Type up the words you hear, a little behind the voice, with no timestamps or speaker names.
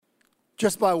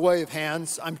just by way of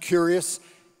hands, I'm curious,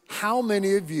 how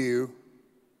many of you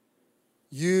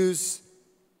use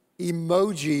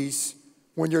emojis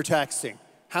when you're texting?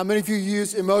 How many of you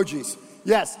use emojis?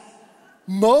 Yes,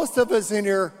 most of us in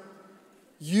here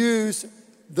use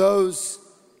those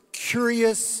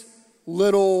curious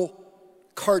little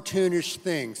cartoonish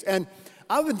things. And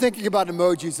I've been thinking about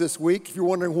emojis this week. If you're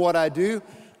wondering what I do,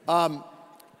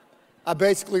 I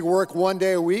basically work one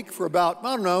day a week for about,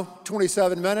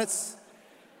 27 minutes.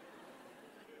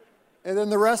 And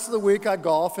then the rest of the week I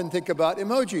golf and think about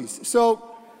emojis.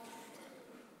 So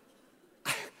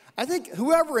I think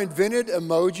whoever invented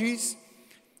emojis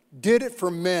did it for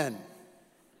men.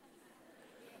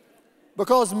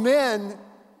 Because men,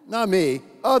 not me,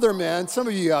 other men, some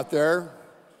of you out there,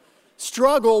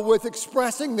 struggle with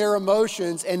expressing their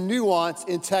emotions and nuance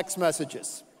in text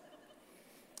messages.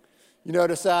 You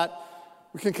notice that?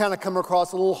 We can kind of come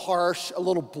across a little harsh, a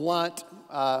little blunt,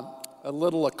 a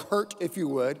little curt, if you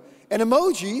would. And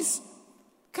emojis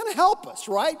kind of help us,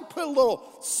 right? You put a little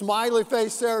smiley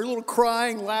face there, a little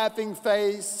crying, laughing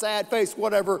face, sad face,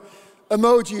 whatever.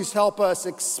 Emojis help us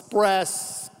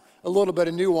express a little bit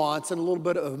of nuance and a little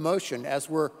bit of emotion as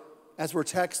we're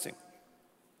texting.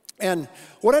 And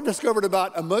what I've discovered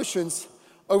about emotions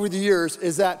over the years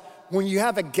is that when you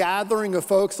have a gathering of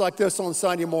folks like this on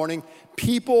Sunday morning,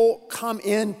 people come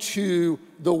into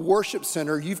the worship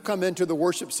center. You've come into the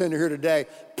worship center here today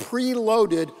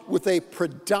preloaded with a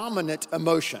predominant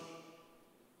emotion.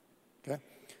 Okay?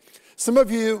 Some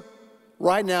of you,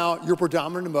 right now, your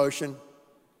predominant emotion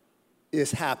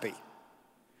is happy.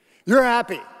 You're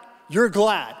happy. You're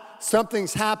glad.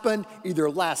 Something's happened either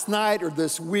last night or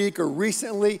this week or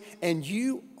recently, and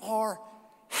you are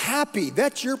happy.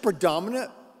 That's your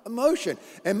predominant emotion.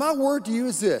 And my word to you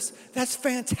is this: that's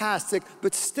fantastic,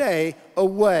 but stay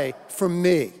away from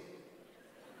me.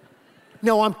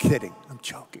 No, I'm kidding. I'm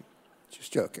joking.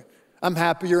 Just joking. I'm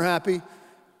happy, you're happy.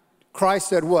 Christ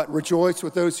said what? Rejoice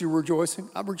with those who are rejoicing.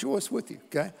 I rejoice with you,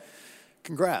 okay?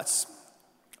 Congrats.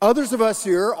 Others of us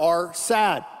here are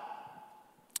sad.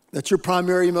 That's your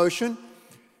primary emotion.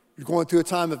 You're going through a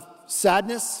time of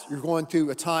sadness. You're going through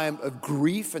a time of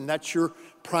grief, and that's your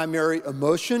primary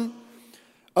emotion.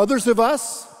 Others of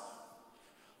us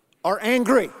are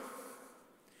angry.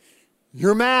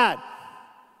 You're mad.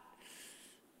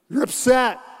 You're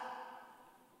upset.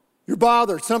 You're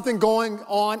bothered. Something going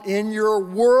on in your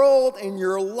world, in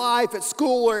your life, at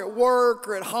school or at work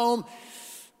or at home,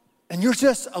 and you're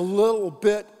just a little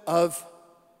bit of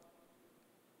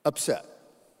upset.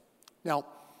 Now,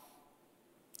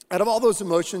 out of all those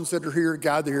emotions that are here,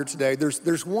 gathered here today,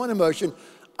 there's one emotion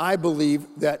I believe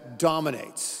that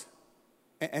dominates.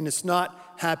 And it's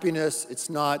not happiness, it's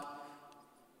not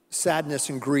sadness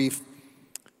and grief,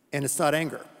 and it's not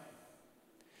anger.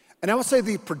 And I would say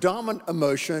the predominant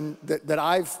emotion that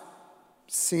I've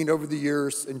seen over the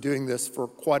years in doing this for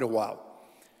quite a while,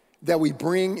 that we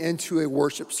bring into a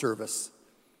worship service,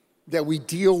 that we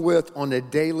deal with on a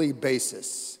daily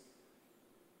basis,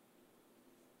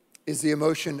 is the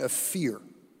emotion of fear.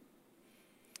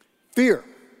 Fear,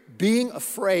 being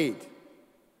afraid.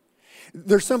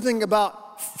 There's something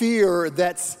about fear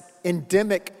that's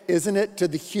endemic, isn't it, to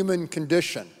the human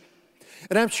condition.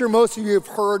 And I'm sure most of you have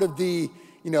heard of the,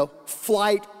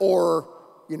 flight or,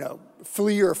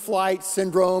 flee or flight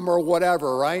syndrome or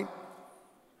whatever, right?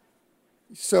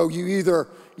 So you either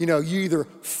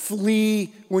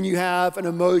flee when you have an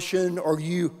emotion, or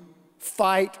you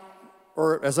fight,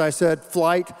 or as I said,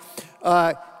 flight.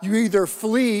 You either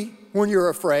flee when you're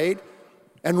afraid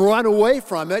and run away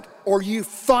from it, or you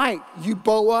fight, you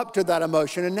bow up to that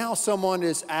emotion. And now someone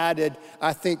has added,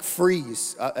 I think,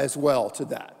 freeze as well to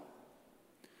that.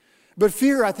 But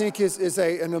fear, I think, is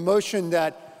an emotion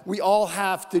that we all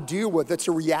have to deal with. It's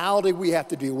a reality we have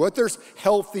to deal with. There's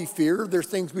healthy fear. There's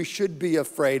things we should be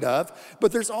afraid of.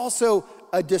 But there's also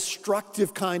a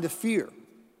destructive kind of fear,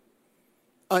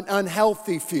 an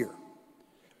unhealthy fear,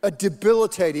 a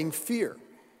debilitating fear.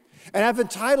 And I've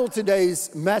entitled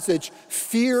today's message,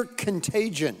 Fear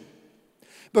Contagion.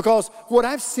 Because what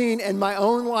I've seen in my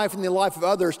own life and the life of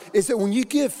others is that when you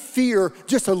give fear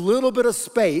just a little bit of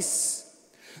space,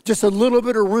 just a little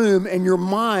bit of room in your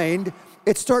mind,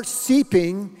 it starts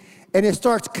seeping and it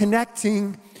starts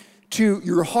connecting to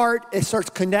your heart. It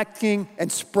starts connecting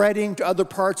and spreading to other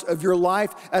parts of your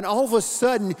life. And all of a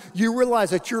sudden, you realize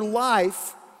that your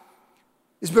life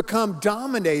has become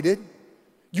dominated.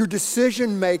 Your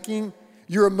decision-making,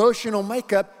 your emotional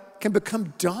makeup can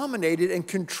become dominated and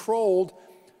controlled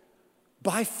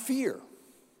by fear.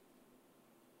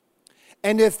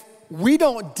 And if we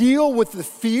don't deal with the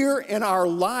fear in our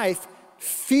life,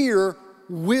 fear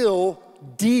will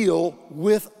deal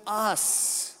with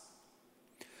us.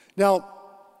 Now,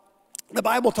 the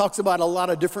Bible talks about a lot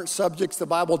of different subjects. The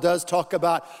Bible does talk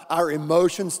about our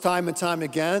emotions time and time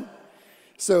again.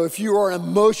 So if you are an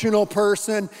emotional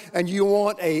person and you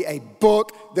want a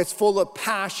book that's full of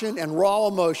passion and raw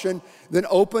emotion, then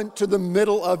open to the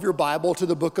middle of your Bible to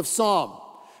the book of Psalm.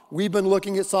 We've been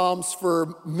looking at Psalms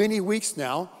for many weeks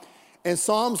now, and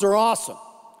Psalms are awesome.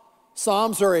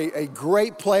 Psalms are a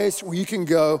great place where you can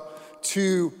go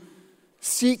to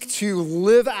seek to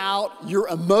live out your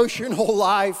emotional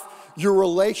life, your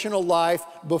relational life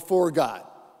before God.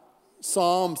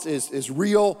 Psalms is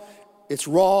real, it's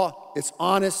raw, it's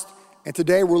honest, and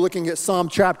today we're looking at Psalm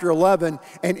chapter 11,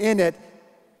 and in it,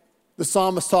 the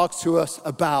psalmist talks to us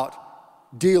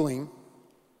about dealing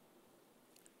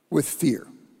with fear.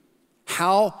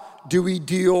 How do we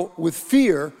deal with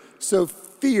fear so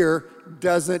fear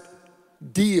doesn't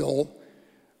deal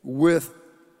with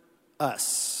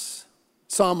us?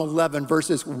 Psalm 11,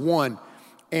 verses 1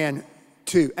 and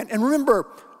 2. And remember,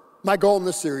 my goal in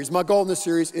this series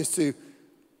is to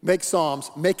make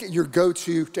Psalms, make it your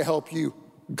go-to to help you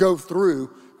go through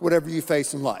whatever you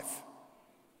face in life.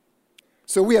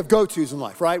 So we have go-tos in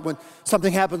life, right? When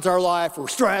something happens in our life, we're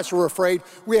stressed, we're afraid,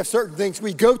 we have certain things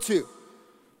we go to.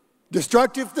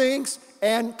 Destructive things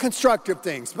and constructive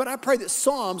things. But I pray that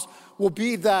Psalms will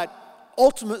be that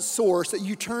ultimate source that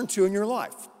you turn to in your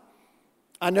life.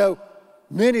 I know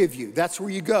many of you, that's where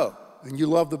you go. And you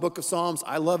love the book of Psalms.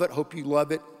 I love it. Hope you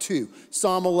love it too.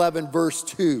 Psalm 11, verse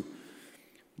 2.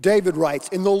 David writes,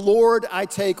 "In the Lord I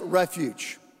take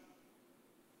refuge.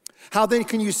 How then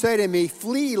can you say to me,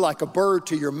 flee like a bird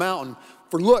to your mountain?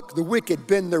 For look, the wicked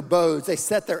bend their bows. They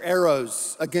set their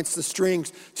arrows against the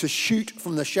strings to shoot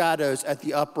from the shadows at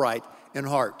the upright in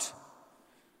heart."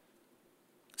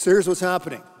 So here's what's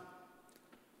happening.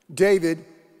 David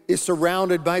is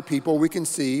surrounded by people we can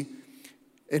see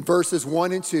in verses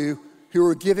 1 and 2 who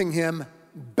are giving him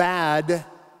bad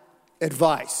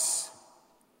advice.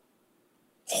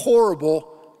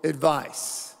 Horrible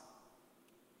advice.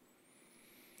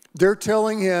 They're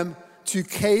telling him to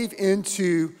cave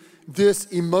into this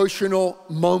emotional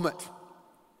moment.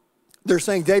 They're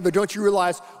saying, David, don't you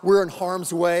realize we're in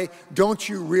harm's way? Don't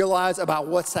you realize about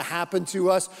what's to happen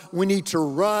to us? We need to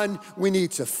run. We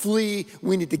need to flee.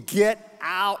 We need to get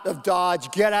out of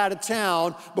Dodge, get out of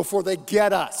town before they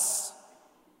get us.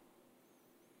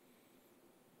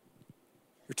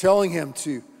 You're telling him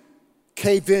to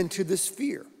cave into this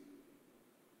fear.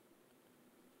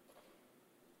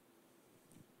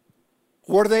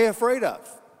 What are they afraid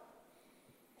of?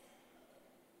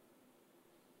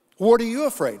 What are you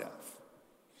afraid of?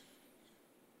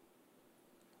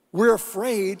 We're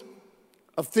afraid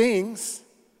of things,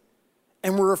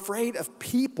 and we're afraid of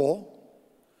people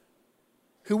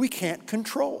who we can't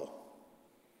control.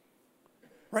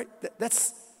 Right?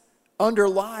 That's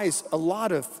underlies a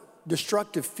lot of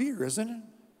destructive fear, isn't it?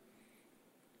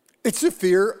 It's a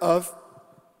fear of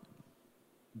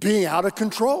being out of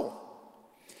control.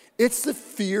 It's the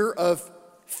fear of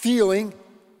feeling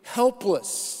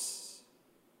helpless.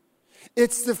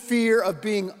 It's the fear of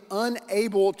being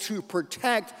unable to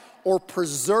protect or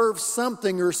preserve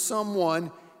something or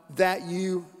someone that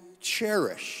you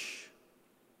cherish.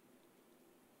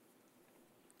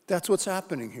 That's what's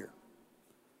happening here.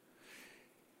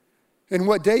 And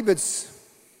what David's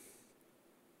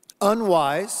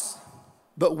unwise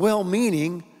but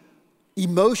well-meaning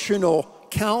emotional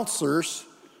counselors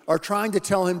are trying to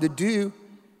tell him to do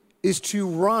is to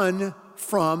run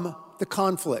from the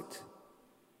conflict.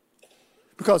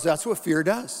 Because that's what fear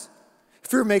does.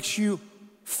 Fear makes you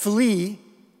flee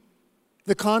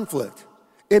the conflict.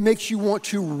 It makes you want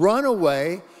to run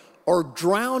away or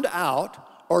drown out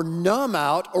or numb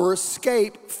out or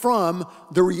escape from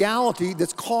the reality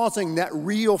that's causing that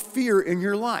real fear in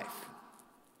your life.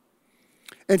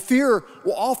 And fear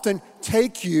will often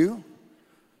take you,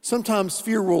 sometimes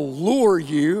fear will lure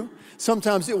you,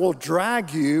 sometimes it will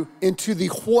drag you into the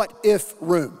what if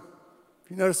room.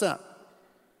 You notice that?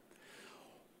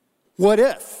 What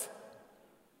if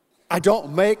I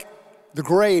don't make the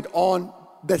grade on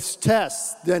this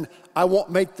test, then I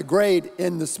won't make the grade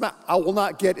in the I will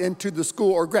not get into the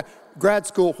school or grad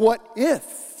school. What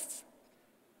if?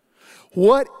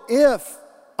 What if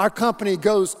our company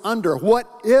goes under? What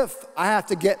if I have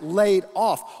to get laid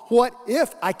off? What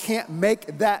if I can't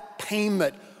make that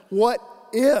payment? What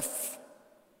if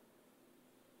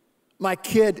my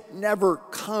kid never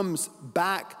comes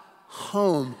back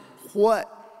home? What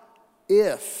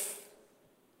if?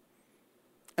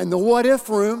 And the what if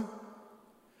room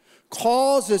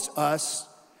causes us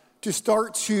to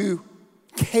start to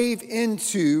cave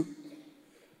into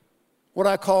what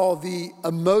I call the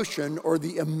emotion or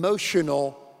the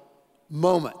emotional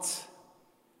moment.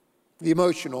 The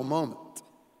emotional moment.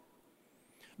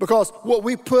 Because what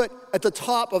we put at the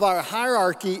top of our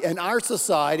hierarchy in our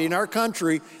society, in our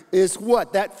country, is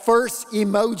what? That first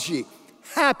emoji,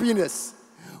 happiness.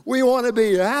 We want to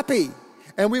be happy,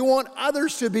 and we want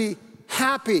others to be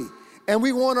happy, and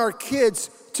we want our kids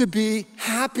to be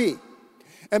happy.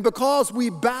 And because we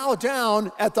bow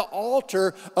down at the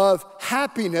altar of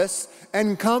happiness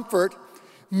and comfort,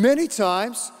 many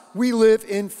times we live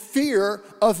in fear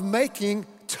of making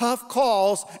tough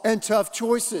calls and tough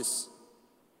choices.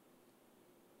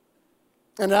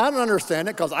 And I don't understand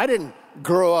it because I didn't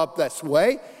grow up this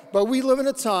way, but we live in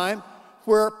a time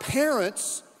where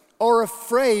parents are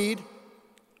afraid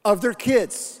of their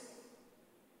kids.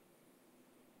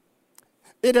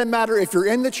 It doesn't matter if you're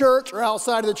in the church or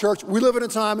outside of the church. We live in a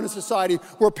time in a society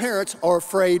where parents are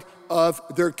afraid of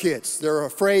their kids. They're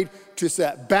afraid to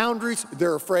set boundaries.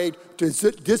 They're afraid to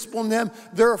discipline them.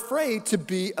 They're afraid to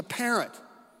be a parent.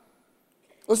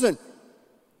 Listen,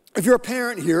 if you're a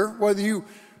parent here, whether you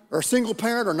are a single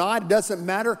parent or not, it doesn't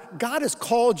matter. God has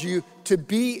called you to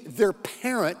be their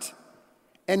parent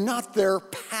and not their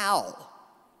pal.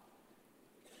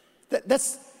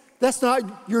 That's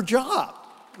not your job,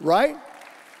 right?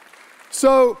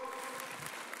 So,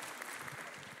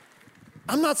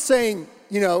 I'm not saying,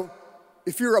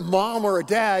 if you're a mom or a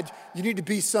dad, you need to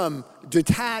be some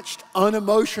detached,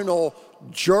 unemotional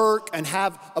jerk and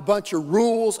have a bunch of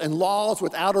rules and laws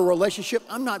without a relationship.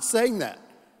 I'm not saying that.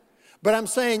 But I'm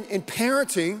saying in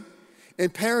parenting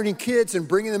kids and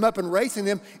bringing them up and raising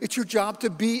them, it's your job to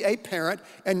be a parent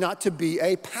and not to be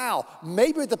a pal.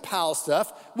 Maybe the pal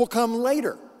stuff will come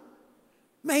later.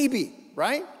 Maybe,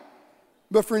 right?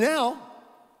 But for now,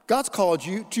 God's called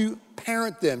you to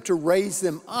parent them, to raise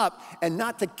them up, and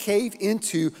not to cave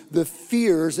into the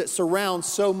fears that surround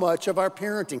so much of our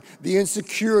parenting, the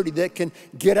insecurity that can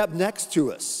get up next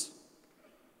to us.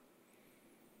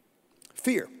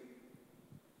 Fear.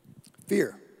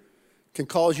 Fear can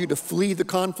cause you to flee the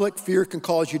conflict. Fear can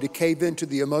cause you to cave into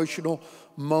the emotional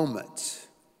moment.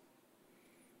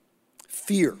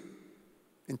 Fear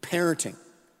in parenting.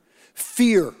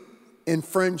 Fear in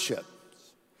friendship.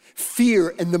 Fear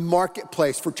in the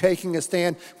marketplace for taking a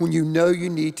stand when you know you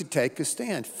need to take a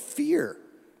stand. Fear.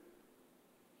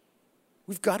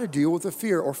 We've got to deal with the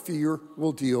fear, or fear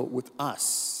will deal with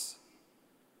us.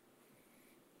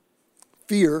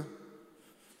 Fear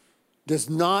does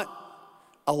not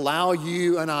allow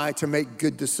you and I to make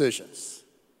good decisions.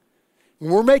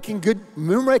 When we're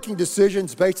making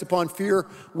decisions based upon fear,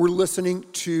 we're listening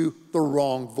to the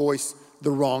wrong voice,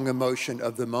 the wrong emotion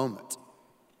of the moment.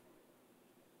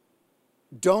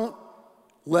 Don't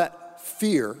let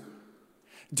fear,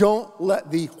 don't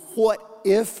let the what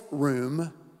if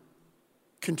room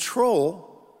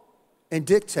control and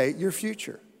dictate your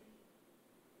future.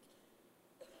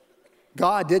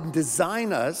 God didn't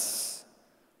design us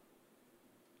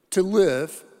to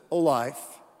live a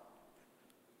life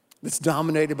that's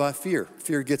dominated by fear.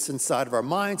 Fear gets inside of our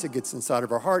minds, it gets inside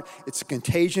of our heart. It's a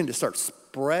contagion. It starts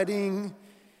spreading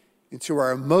into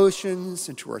our emotions,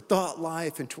 into our thought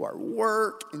life, into our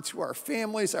work, into our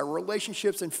families, our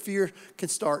relationships, and fear can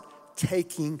start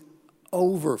taking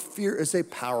over. Fear is a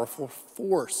powerful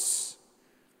force.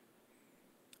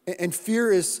 And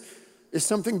fear is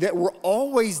something that we're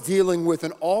always dealing with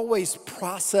and always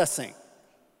processing.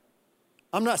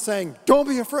 I'm not saying, don't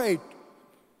be afraid.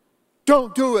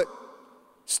 Don't do it.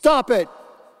 Stop it.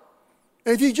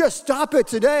 And if you just stop it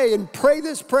today and pray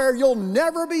this prayer, you'll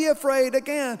never be afraid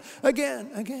again.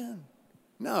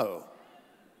 No.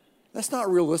 That's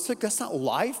not realistic. That's not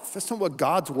life. That's not what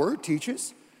God's word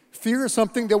teaches. Fear is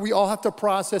something that we all have to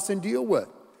process and deal with.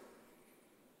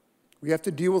 We have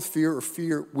to deal with fear, or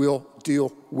fear will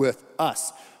deal with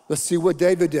us. Let's see what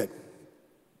David did.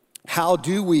 How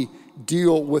do we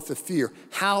deal with the fear?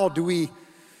 How do we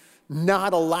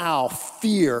not allow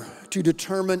fear to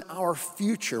determine our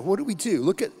future? What do we do?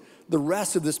 Look at the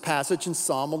rest of this passage in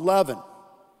Psalm 11,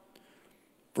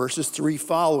 verses 3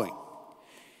 following.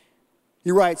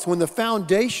 He writes, when the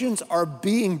foundations are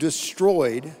being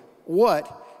destroyed,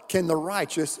 what can the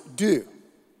righteous do?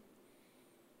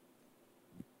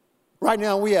 Right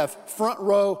now we have front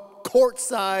row,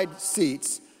 courtside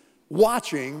seats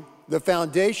watching the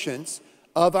foundations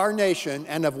of our nation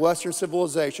and of Western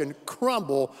civilization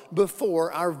crumble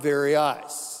before our very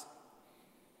eyes.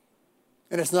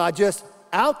 And it's not just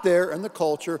out there in the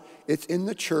culture, it's in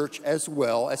the church as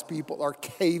well, as people are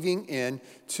caving in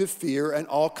to fear and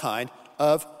all kind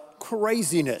of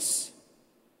craziness.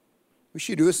 We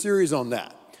should do a series on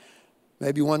that.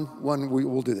 Maybe one we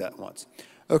will do that once.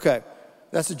 Okay,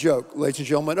 That's a joke, ladies and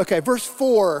gentlemen. Okay, verse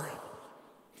 4.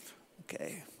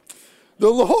 Okay. The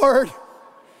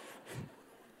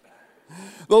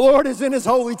Lord is in his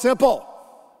holy temple.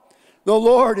 The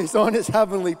Lord is on his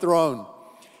heavenly throne.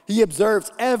 He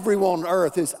observes everyone on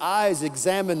earth. His eyes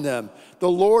examine them. The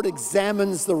Lord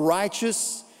examines the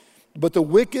righteous, but the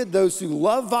wicked, those who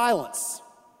love violence,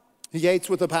 he hates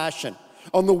with a passion.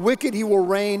 On the wicked he will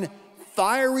rain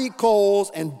fiery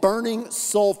coals and burning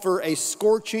sulfur. A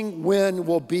scorching wind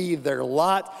will be their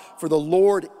lot. For the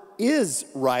Lord is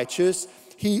righteous.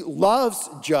 He loves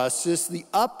justice. The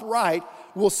upright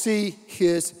will see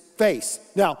his face.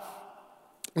 Now,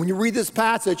 when you read this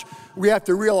passage, we have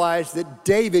to realize that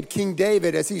David, King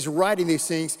David, as he's writing these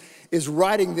things, is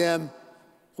writing them,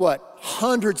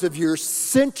 hundreds of years,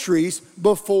 centuries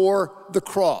before the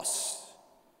cross.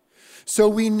 So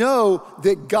we know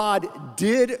that God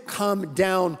did come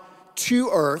down to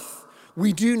earth.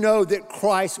 We do know that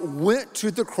Christ went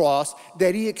to the cross,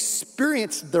 that he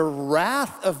experienced the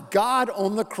wrath of God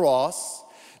on the cross.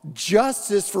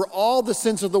 Justice for all the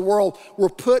sins of the world were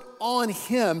put on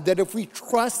him, that if we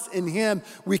trust in him,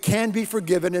 we can be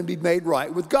forgiven and be made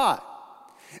right with God.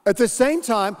 At the same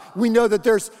time, we know that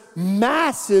there's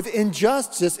massive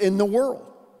injustice in the world.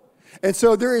 And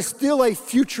so there is still a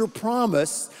future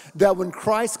promise that when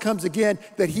Christ comes again,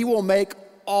 that he will make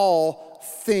all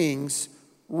things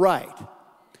right.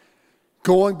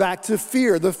 Going back to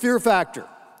fear, the fear factor.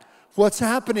 What's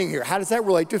happening here? How does that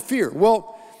relate to fear?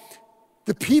 Well,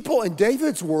 the people in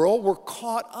David's world were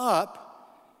caught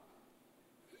up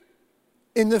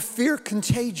in the fear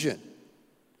contagion.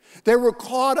 They were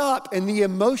caught up in the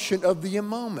emotion of the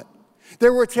moment. They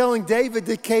were telling David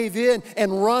to cave in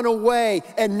and run away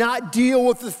and not deal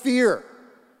with the fear.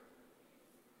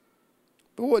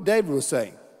 But what David was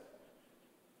saying,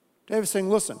 David was saying,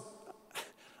 listen,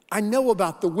 I know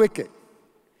about the wicked.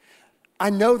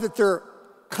 I know that they're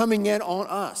coming in on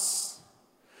us.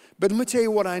 But let me tell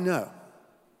you what I know.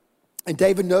 And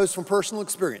David knows from personal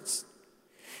experience.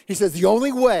 He says the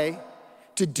only way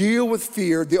to deal with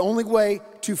fear, the only way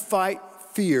to fight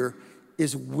fear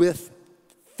is with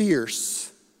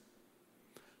fierce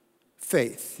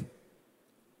faith.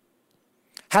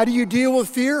 How do you deal with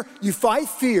fear? You fight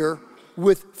fear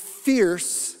with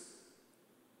fierce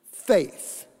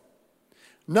faith.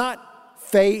 Not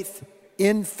faith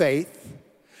in faith,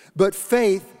 but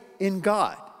faith in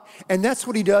God. And that's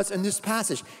what he does in this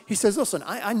passage. He says, listen,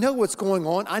 I know what's going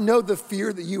on. I know the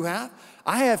fear that you have.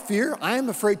 I have fear. I am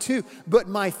afraid too. But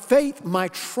my faith, my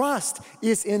trust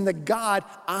is in the God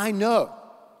I know.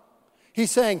 He's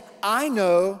saying, I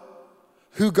know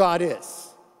who God is.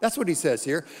 That's what he says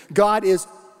here. God is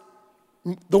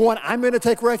the one I'm going to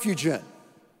take refuge in.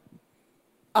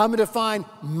 I'm going to find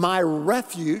my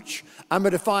refuge. I'm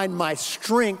going to find my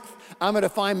strength. I'm going to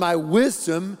find my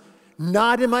wisdom,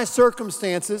 not in my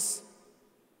circumstances,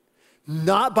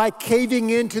 not by caving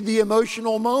into the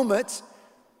emotional moment,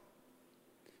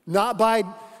 not by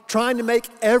trying to make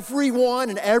everyone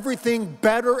and everything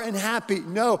better and happy.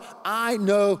 No, I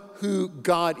know who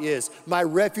God is. My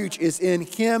refuge is in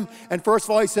him. And first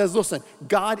of all, he says, listen,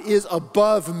 God is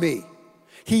above me.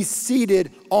 He's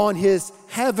seated on his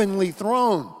heavenly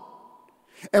throne.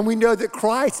 And we know that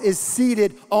Christ is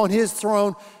seated on his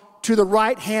throne to the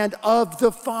right hand of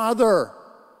the Father.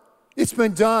 It's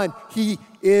been done. He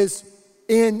is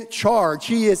in charge.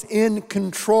 He is in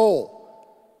control.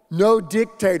 No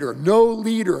dictator, no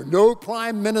leader, no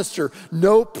prime minister,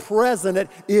 no president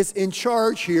is in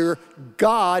charge here.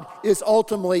 God is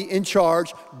ultimately in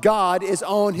charge. God is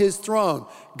on his throne.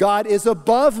 God is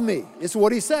above me, is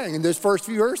what he's saying in those first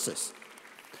few verses.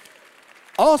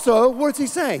 Also, what's he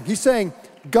saying? He's saying,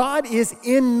 God is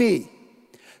in me.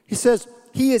 He says,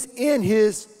 he is in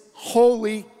his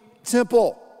holy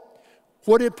temple.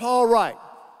 What did Paul write?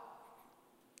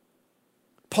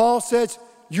 Paul says,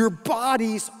 your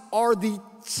bodies are the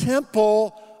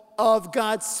temple of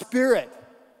God's Spirit.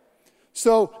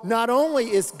 So not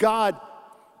only is God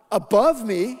above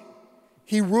me,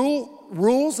 he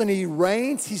rules and he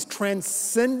reigns, he's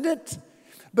transcendent,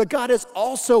 but God is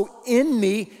also in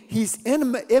me. He's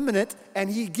immanent, and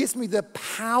he gives me the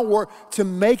power to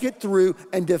make it through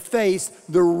and to face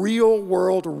the real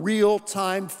world,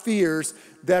 real-time fears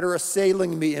that are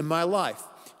assailing me in my life.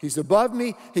 He's above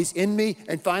me, he's in me,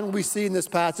 and finally we see in this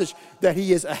passage that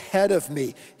he is ahead of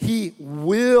me. He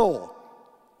will,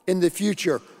 in the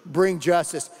future, bring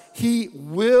justice. He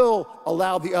will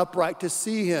allow the upright to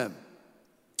see him,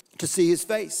 to see his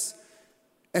face.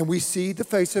 And we see the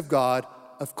face of God,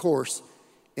 of course,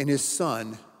 in his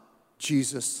Son,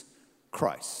 Jesus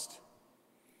Christ.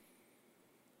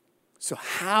 So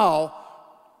how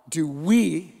do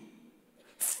we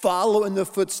follow in the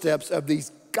footsteps of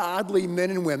these godly men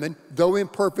and women, though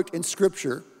imperfect in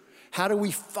Scripture? How do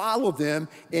we follow them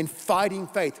in fighting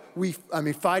faith?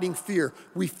 Fighting fear.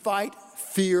 We fight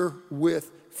fear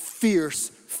with fierce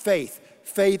faith.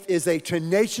 Faith is a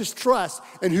tenacious trust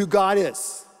in who God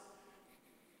is.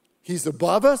 He's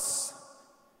above us,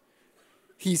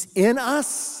 He's in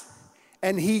us,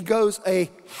 and He goes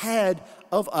ahead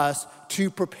of us to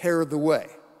prepare the way.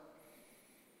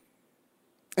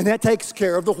 And that takes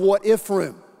care of the what if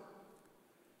room.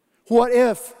 What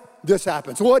if this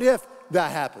happens? What if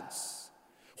that happens?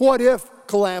 What if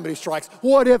calamity strikes?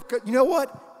 What if, you know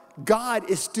what? God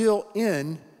is still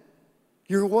in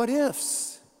your what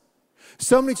ifs.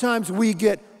 So many times we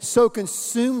get so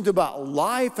consumed about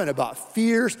life and about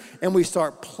fears, and we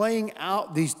start playing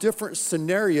out these different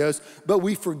scenarios, but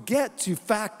we forget to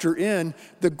factor in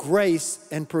the grace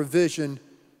and provision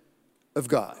of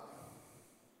God.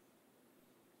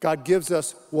 God gives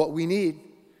us what we need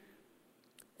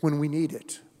when we need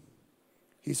it.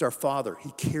 He's our Father.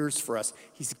 He cares for us.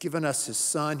 He's given us His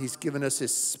Son. He's given us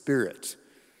His Spirit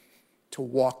to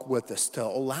walk with us, to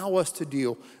allow us to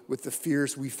deal with the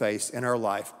fears we face in our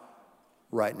life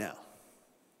right now.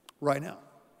 Right now.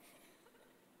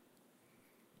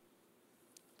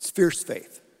 It's fierce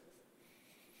faith.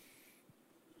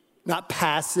 Not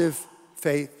passive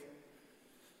faith.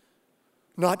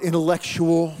 Not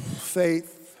intellectual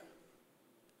faith.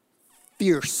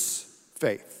 Fierce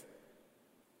faith.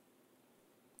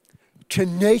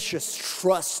 Tenacious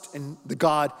trust in the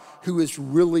God who is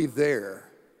really there.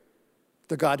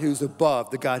 The God who's above,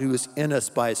 the God who is in us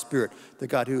by His Spirit, the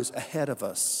God who is ahead of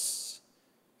us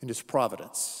in His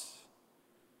providence.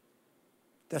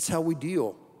 That's how we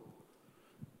deal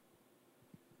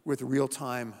with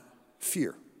real-time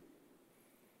fear.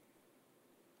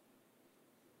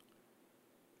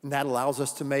 And that allows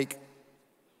us to make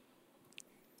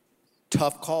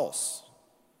tough calls,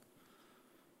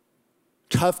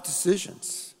 tough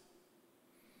decisions,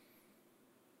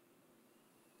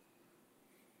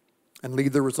 and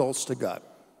leave the results to God.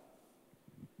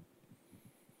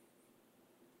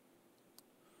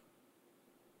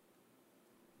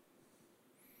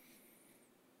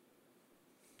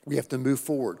 We have to move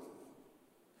forward.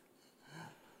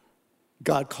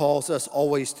 God calls us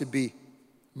always to be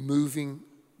moving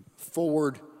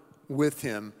forward with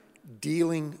Him,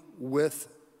 dealing with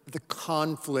the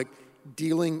conflict,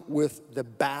 dealing with the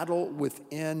battle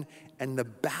within and the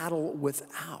battle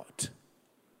without.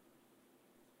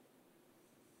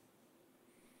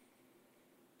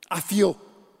 I feel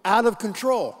out of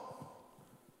control.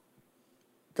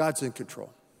 God's in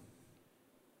control.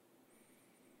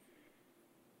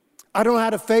 I don't know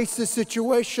how to face this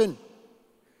situation.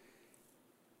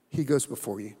 He goes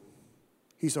before you.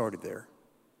 He's already there.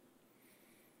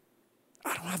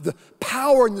 I don't have the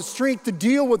power and the strength to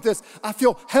deal with this. I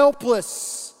feel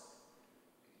helpless.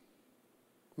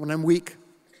 When I'm weak,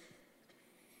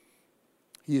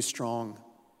 He is strong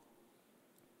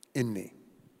in me.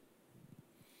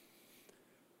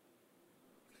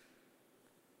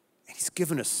 And He's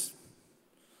given us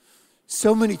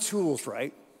so many tools,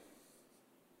 right?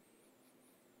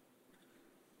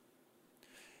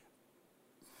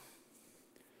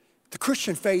 The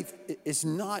Christian faith is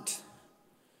not,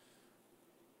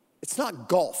 it's not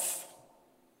golf.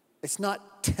 It's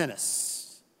not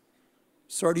tennis.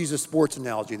 Sorry to use a sports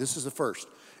analogy. This is the first.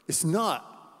 It's not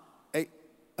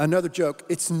another joke.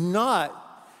 It's not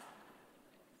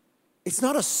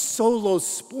a solo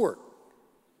sport.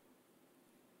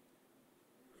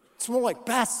 It's more like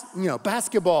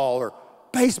basketball or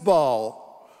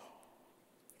baseball,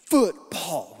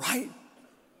 football, right?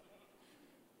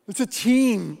 It's a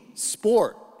team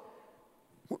sport.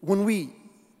 When we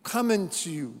come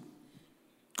into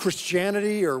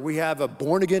Christianity, or we have a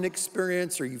born-again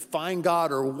experience, or you find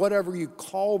God, or whatever you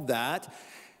call that,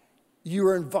 you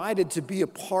are invited to be a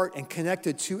part and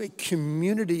connected to a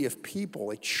community of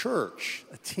people, a church,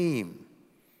 a team.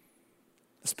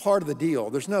 That's part of the deal.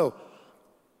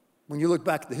 When you look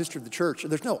back at the history of the church,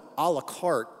 there's no a la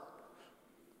carte,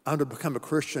 I'm to become a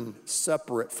Christian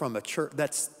separate from a church.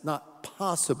 That's not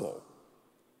possible.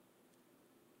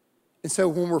 And so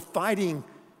when we're fighting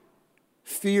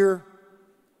fear,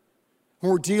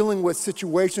 when we're dealing with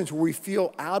situations where we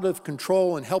feel out of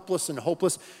control and helpless and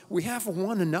hopeless, we have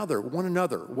one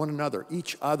another,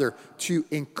 each other, to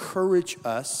encourage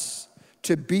us,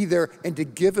 to be there, and to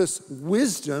give us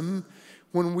wisdom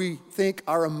when we think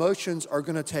our emotions are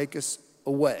going to take us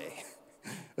away,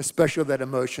 especially that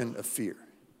emotion of fear.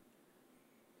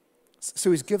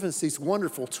 So He's given us these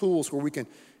wonderful tools where we can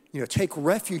take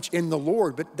refuge in the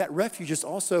Lord, but that refuge is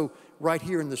also right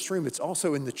here in this room. It's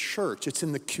also in the church. It's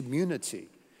in the community.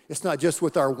 It's not just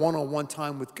with our one-on-one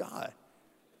time with God.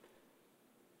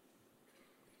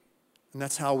 And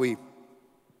that's how we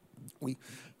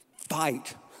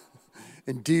fight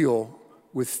and deal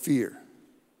with fear.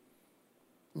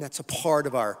 And that's a part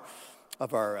of our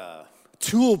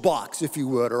toolbox, if you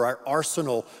would, or our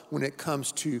arsenal when it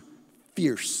comes to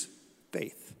fierce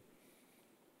faith.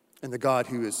 And the God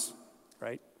who is,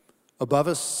 right, above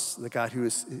us, the God who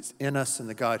is in us, and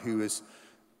the God who is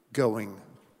going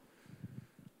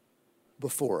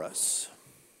before us.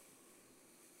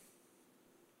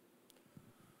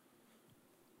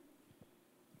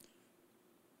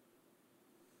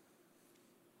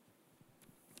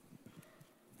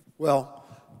 Well,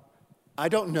 I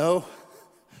don't know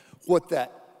what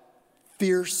that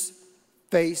fierce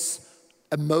face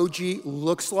emoji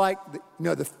looks like.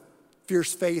 The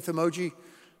fierce faith emoji.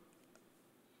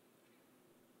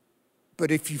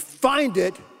 But if you find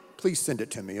it, please send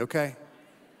it to me, okay?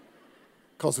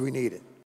 Because we need it.